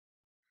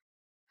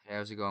Hey,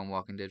 how's it going,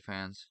 Walking Dead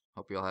fans?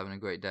 Hope you're all having a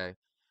great day.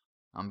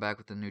 I'm back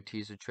with the new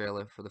teaser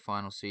trailer for the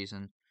final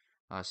season,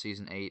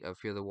 season 8 of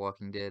Fear the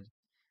Walking Dead.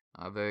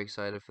 Very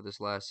excited for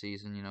this last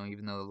season,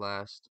 even though the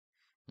last,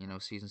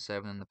 season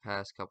 7 and the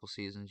past couple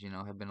seasons,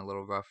 have been a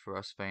little rough for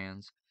us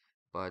fans.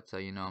 But,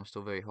 I'm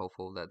still very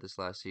hopeful that this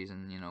last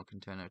season,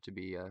 can turn out to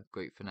be a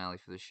great finale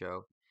for the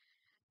show.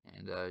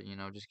 And,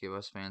 just give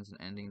us fans an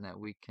ending that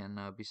we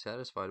can be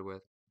satisfied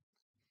with.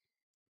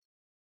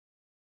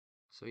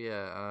 So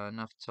yeah,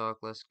 enough talk.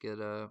 Let's get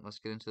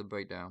into the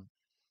breakdown.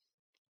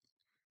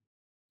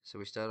 So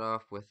we start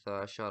off with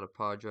a shot of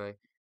Padre.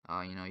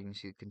 You can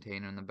see the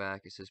container in the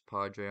back. It says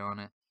Padre on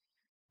it.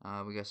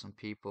 We got some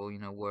people,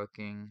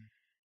 working.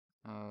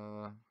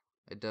 Uh,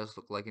 it does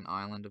look like an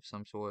island of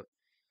some sort.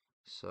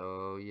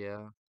 So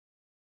yeah,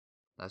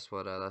 that's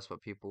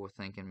what people were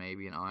thinking,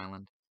 maybe an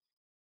island.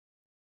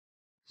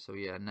 So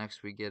yeah,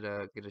 next we get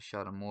a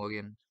shot of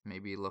Morgan,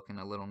 maybe looking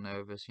a little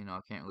nervous.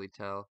 I can't really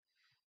tell.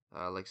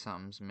 Like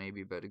something's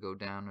maybe about to go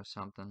down or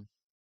something.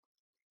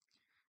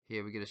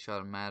 Here we get a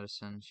shot of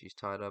Madison. She's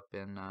tied up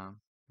in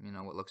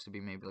what looks to be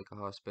maybe like a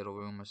hospital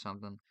room or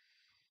something.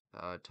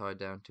 Tied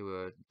down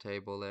to a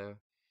table there.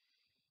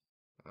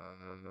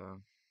 Uh,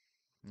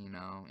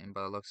 and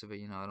by the looks of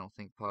it, I don't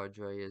think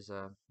Padre is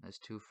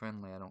too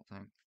friendly. I don't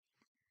think.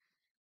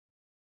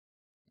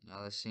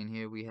 Now this scene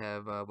here, we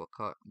have what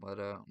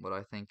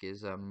I think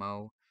is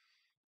Mo.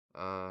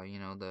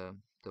 The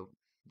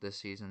this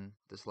season,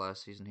 this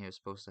last season here is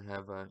supposed to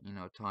have a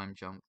time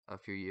jump a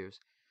few years.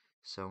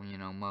 So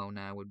Mo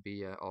now would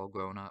be all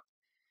grown up,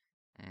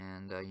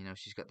 and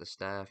she's got the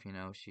staff.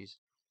 She's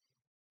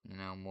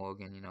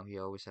Morgan. He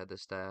always had the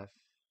staff.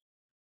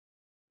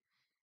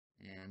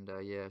 And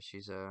yeah,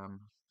 she's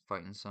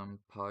fighting some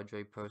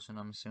Padre person,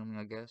 I'm assuming,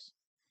 I guess.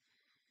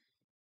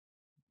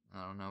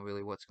 I don't know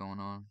really what's going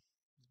on.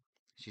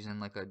 She's in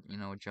like a,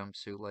 a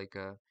jumpsuit, like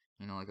a,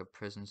 like a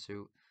prison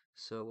suit.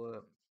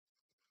 So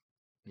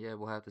yeah,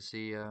 we'll have to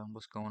see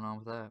what's going on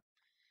with that.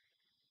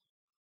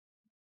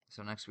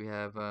 So next we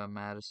have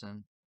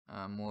Madison,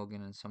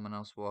 Morgan, and someone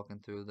else walking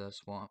through the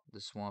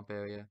swamp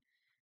area.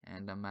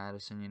 And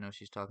Madison,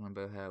 she's talking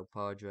about how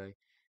Padre,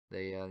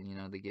 they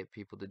get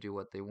people to do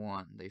what they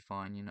want. They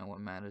find,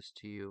 what matters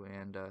to you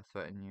and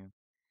threaten you.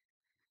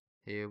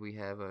 Here we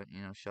have a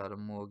shot of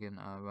Morgan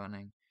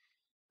running,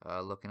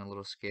 looking a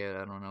little scared.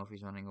 I don't know if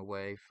he's running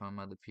away from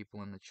the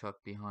people in the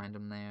truck behind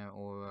him there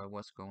or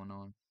what's going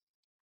on.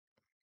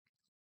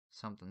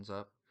 Something's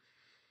up.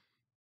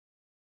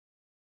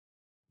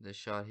 This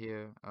shot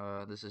here,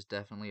 this is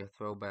definitely a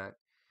throwback.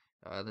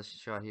 This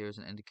shot here is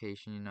an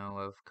indication,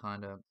 of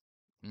kind of,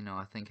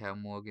 I think how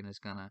we're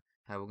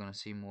gonna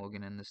see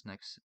Morgan in this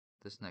next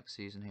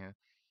season here.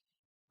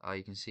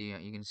 You can see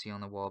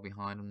on the wall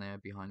behind him there,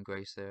 behind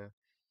Grace there.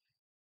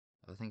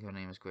 I think her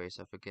name is Grace.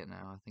 I forget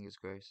now. I think it's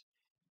Grace.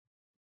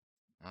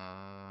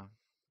 Uh,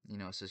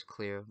 it says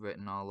clear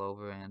written all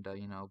over, and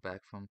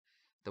back from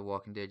The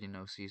Walking Dead,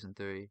 season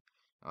 3,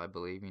 I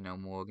believe,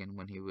 Morgan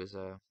when he was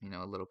a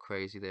little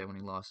crazy there when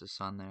he lost his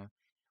son there.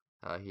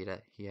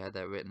 He had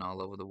that written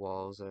all over the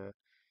walls there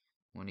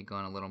when he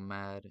gone a little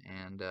mad,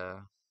 and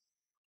I'm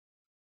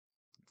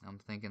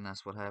thinking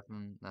that's what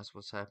happened. That's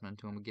what's happening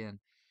to him again.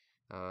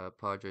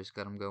 Padres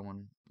got him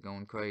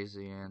going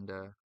crazy, and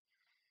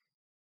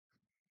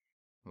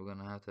we're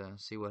gonna have to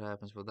see what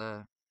happens with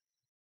that.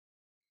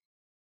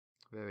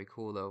 Very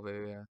cool though.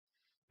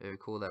 Very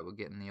cool that we're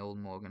getting the old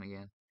Morgan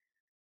again.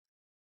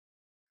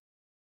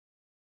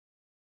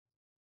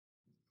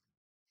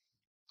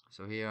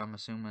 So here I'm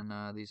assuming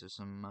these are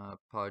some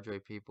Padre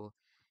people.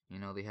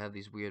 They have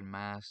these weird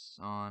masks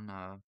on.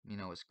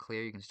 It's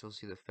clear you can still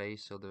see the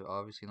face, so they're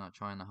obviously not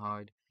trying to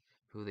hide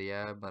who they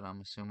are, but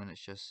I'm assuming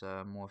it's just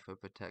more for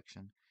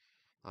protection,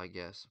 I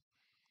guess.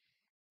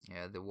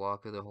 Yeah, the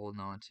walker they're holding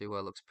on to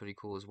looks pretty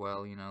cool as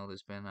well.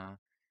 There's been the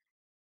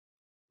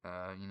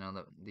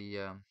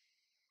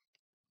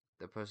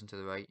person to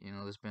the right.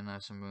 There's been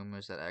some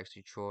rumors that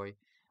actually Troy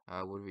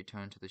would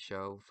return to the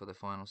show for the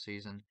final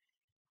season,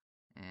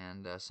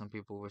 and some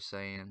people were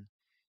saying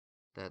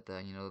that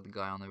the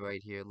guy on the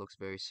right here looks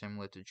very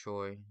similar to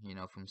Troy,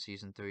 from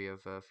season 3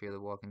 of Fear the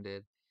Walking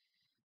Dead.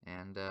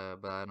 And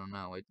but I don't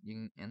know.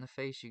 In the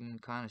face you can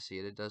kind of see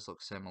it. It does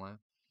look similar.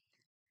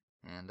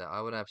 And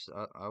I would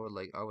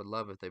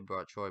love if they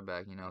brought Troy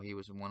back. He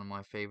was one of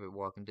my favorite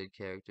Walking Dead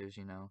characters.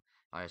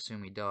 I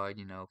assume he died.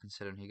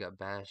 Considering he got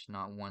bashed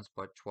not once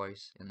but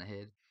twice in the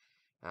head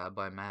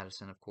by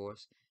Madison, of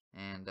course,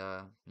 and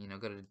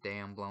got a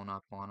dam blown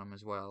up on him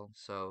as well.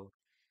 So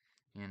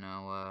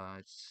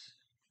it's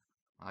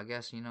I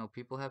guess,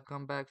 people have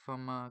come back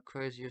from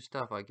crazier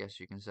stuff, I guess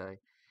you can say,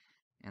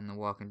 in the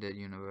Walking Dead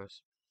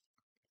universe.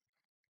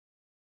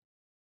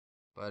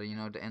 But,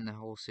 to end the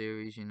whole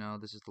series,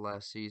 this is the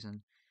last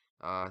season.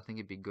 I think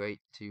it'd be great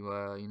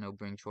to,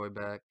 bring Troy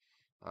back.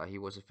 He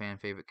was a fan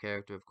favorite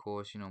character, of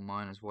course,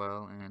 mine as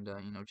well. And,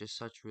 just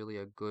such really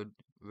a good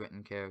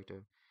written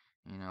character.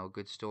 A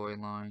good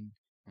storyline.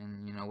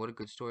 And, what a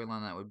good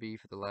storyline that would be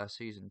for the last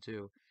season,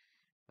 too.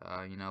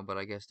 But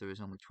I guess there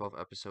is only 12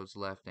 episodes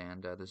left,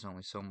 and there's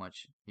only so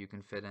much you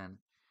can fit in.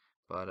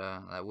 But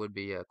that would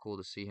be cool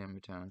to see him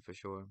return for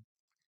sure.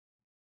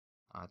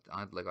 I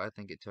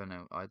think it turned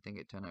out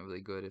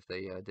really good if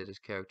they did his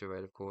character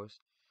right, of course.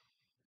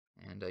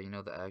 And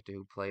the actor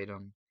who played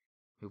him,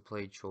 who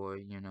played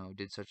Choi,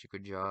 did such a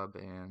good job.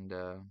 And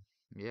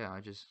yeah,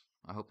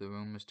 I hope the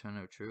rumors turn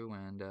out true,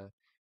 and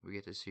we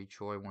get to see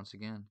Choi once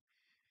again.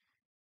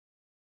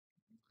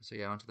 So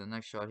yeah, on to the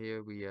next shot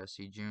here. We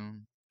see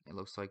June. It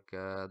looks like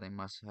they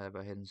must have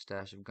a hidden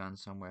stash of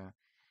guns somewhere.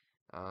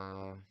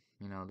 Uh,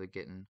 they're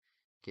getting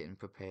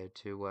prepared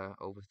to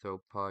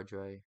overthrow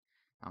Padre,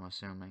 I'm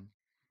assuming.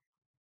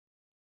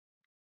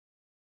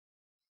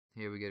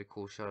 Here we get a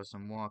cool shot of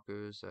some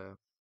walkers.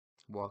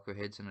 Walker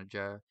heads in a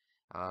jar.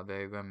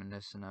 Very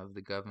reminiscent of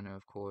the governor,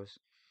 of course.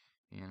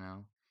 You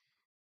know,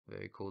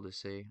 very cool to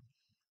see.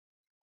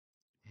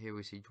 Here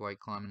we see Dwight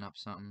climbing up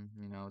something.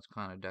 It's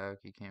kind of dark.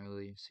 You can't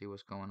really see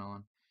what's going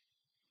on.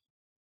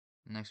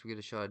 Next, we get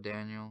a shot of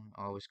Daniel.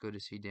 Always good to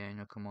see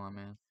Daniel. Come on,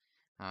 man.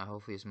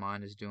 Hopefully his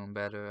mind is doing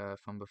better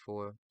from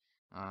before.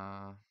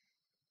 Uh,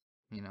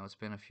 it's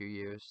been a few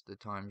years, the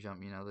time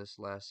jump, this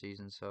last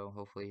season. So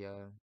hopefully,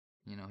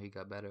 he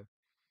got better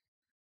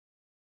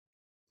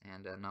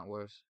and not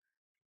worse.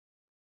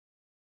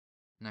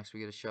 Next,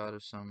 we get a shot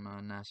of some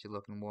nasty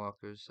looking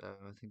walkers.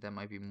 I think that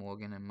might be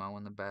Morgan and Mo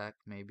in the back,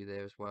 maybe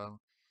there as well.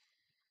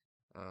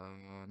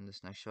 In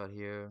this next shot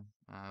here,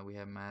 we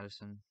have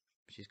Madison.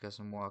 She's got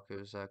some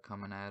walkers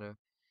coming at her.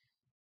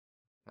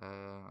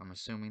 I'm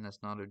assuming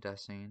that's not her death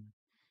scene.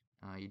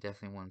 You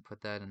definitely wouldn't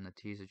put that in the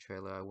teaser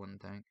trailer, I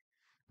wouldn't think.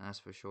 That's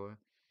for sure.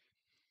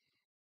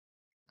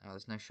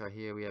 This next shot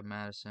here, we have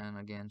Madison.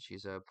 Again,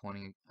 she's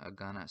pointing a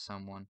gun at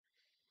someone.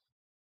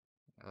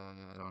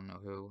 I don't know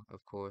who,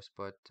 of course,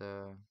 but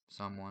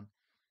someone.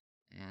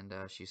 And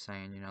she's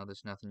saying,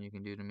 there's nothing you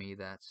can do to me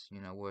that's,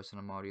 worse than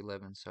I'm already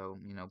living. So,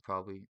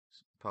 probably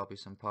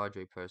some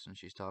Padre person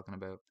she's talking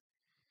about,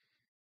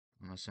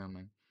 I'm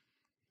assuming.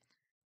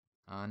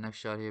 Next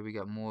shot here, we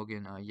got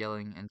Morgan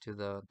yelling into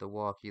the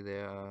walkie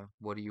there.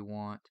 What do you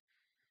want?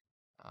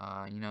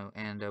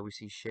 And we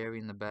see Sherry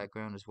in the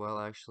background as well,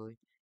 actually.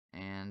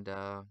 And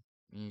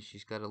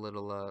she's got a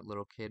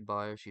little kid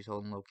by her. She's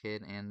holding a little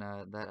kid, and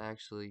that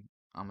actually,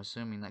 I'm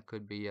assuming that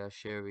could be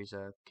Sherry's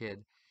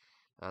kid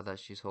that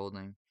she's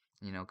holding.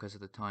 Because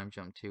of the time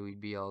jump too,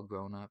 he'd be all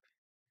grown up.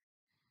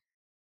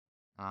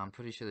 I'm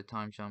pretty sure the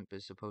time jump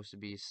is supposed to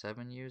be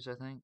 7 years, I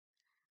think.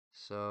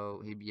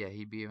 So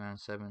he'd be around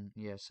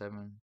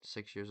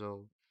 6 years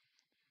old.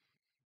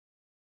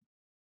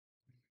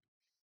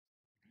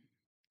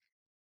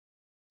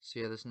 So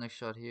yeah, this next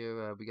shot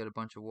here, we got a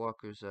bunch of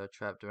walkers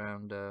trapped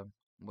around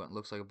what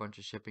looks like a bunch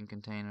of shipping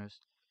containers.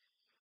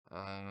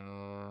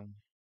 Uh,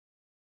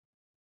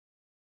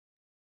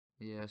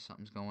 yeah,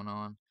 something's going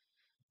on.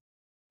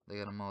 They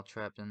got them all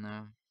trapped in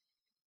there.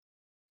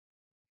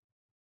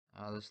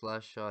 This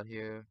last shot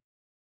here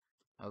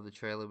of the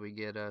trailer, we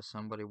get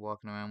somebody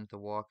walking around with a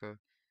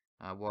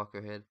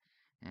walker head.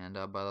 And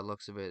by the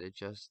looks of it, it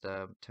just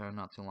turned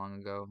not too long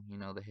ago.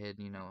 The head,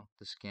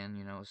 the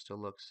skin, it still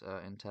looks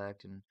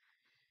intact and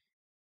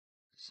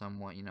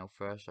somewhat,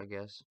 fresh, I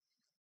guess.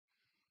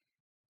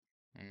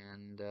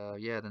 And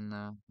yeah, then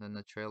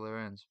the trailer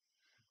ends.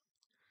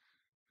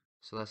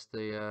 So that's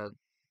the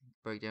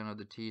breakdown of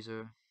the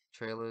teaser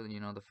trailer.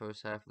 The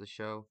first half of the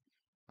show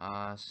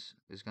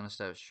is gonna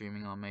start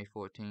streaming on May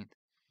 14th.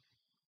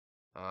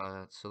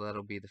 So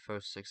that'll be the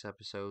first 6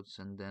 episodes,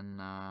 and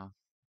then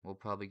we'll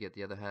probably get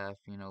the other half,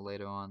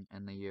 later on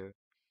in the year.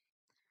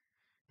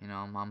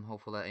 I'm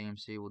hopeful that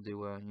AMC will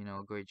do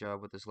a great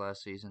job with this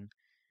last season,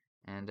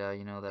 and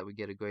that we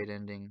get a great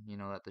ending,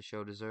 that the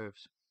show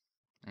deserves,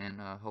 and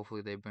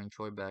hopefully they bring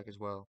Troy back as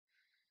well.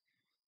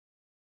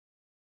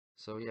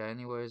 So yeah,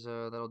 anyways,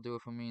 that'll do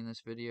it for me in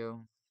this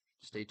video.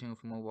 Stay tuned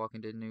for more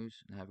Walking Dead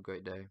news, and have a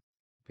great day.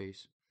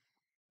 Peace.